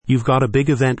You've got a big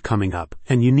event coming up,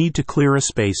 and you need to clear a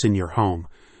space in your home.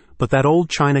 But that old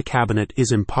china cabinet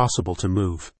is impossible to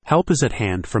move. Help is at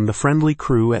hand from the friendly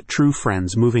crew at True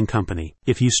Friends Moving Company.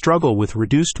 If you struggle with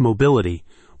reduced mobility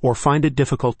or find it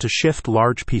difficult to shift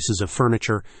large pieces of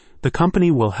furniture, the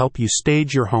company will help you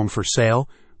stage your home for sale,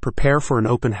 prepare for an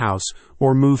open house,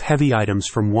 or move heavy items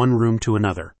from one room to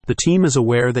another. The team is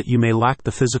aware that you may lack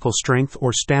the physical strength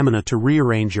or stamina to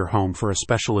rearrange your home for a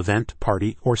special event,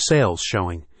 party, or sales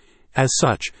showing. As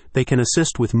such, they can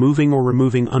assist with moving or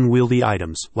removing unwieldy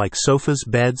items, like sofas,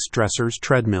 beds, dressers,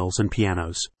 treadmills, and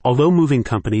pianos. Although moving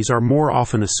companies are more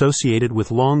often associated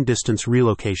with long-distance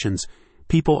relocations,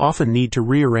 people often need to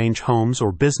rearrange homes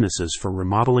or businesses for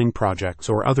remodeling projects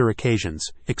or other occasions,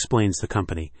 explains the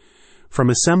company. From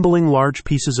assembling large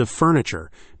pieces of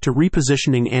furniture to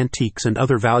repositioning antiques and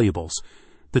other valuables,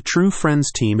 the True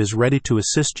Friends team is ready to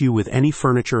assist you with any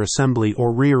furniture assembly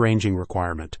or rearranging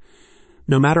requirement.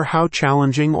 No matter how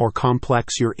challenging or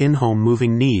complex your in-home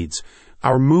moving needs,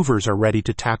 our movers are ready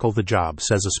to tackle the job,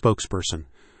 says a spokesperson.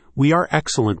 We are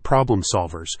excellent problem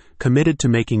solvers, committed to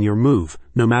making your move,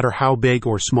 no matter how big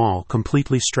or small,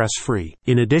 completely stress-free.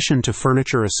 In addition to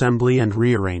furniture assembly and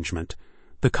rearrangement,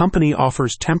 the company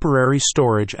offers temporary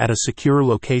storage at a secure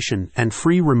location and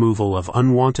free removal of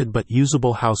unwanted but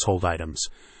usable household items.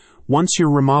 Once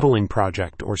your remodeling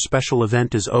project or special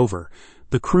event is over,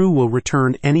 the crew will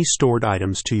return any stored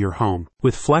items to your home.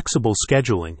 With flexible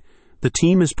scheduling, the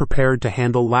team is prepared to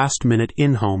handle last-minute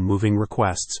in-home moving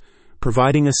requests,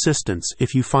 providing assistance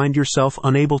if you find yourself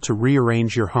unable to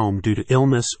rearrange your home due to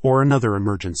illness or another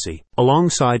emergency.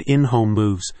 Alongside in-home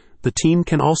moves, the team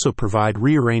can also provide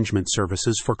rearrangement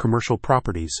services for commercial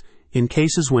properties, in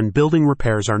cases when building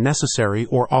repairs are necessary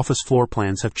or office floor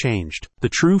plans have changed. The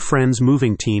True Friends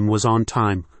moving team was on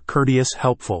time, courteous,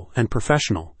 helpful, and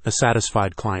professional, a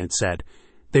satisfied client said.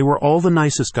 They were all the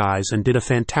nicest guys and did a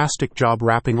fantastic job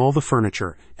wrapping all the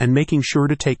furniture and making sure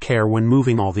to take care when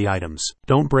moving all the items.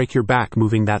 Don't break your back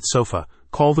moving that sofa.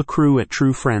 Call the crew at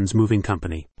True Friends Moving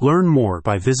Company. Learn more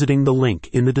by visiting the link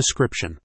in the description.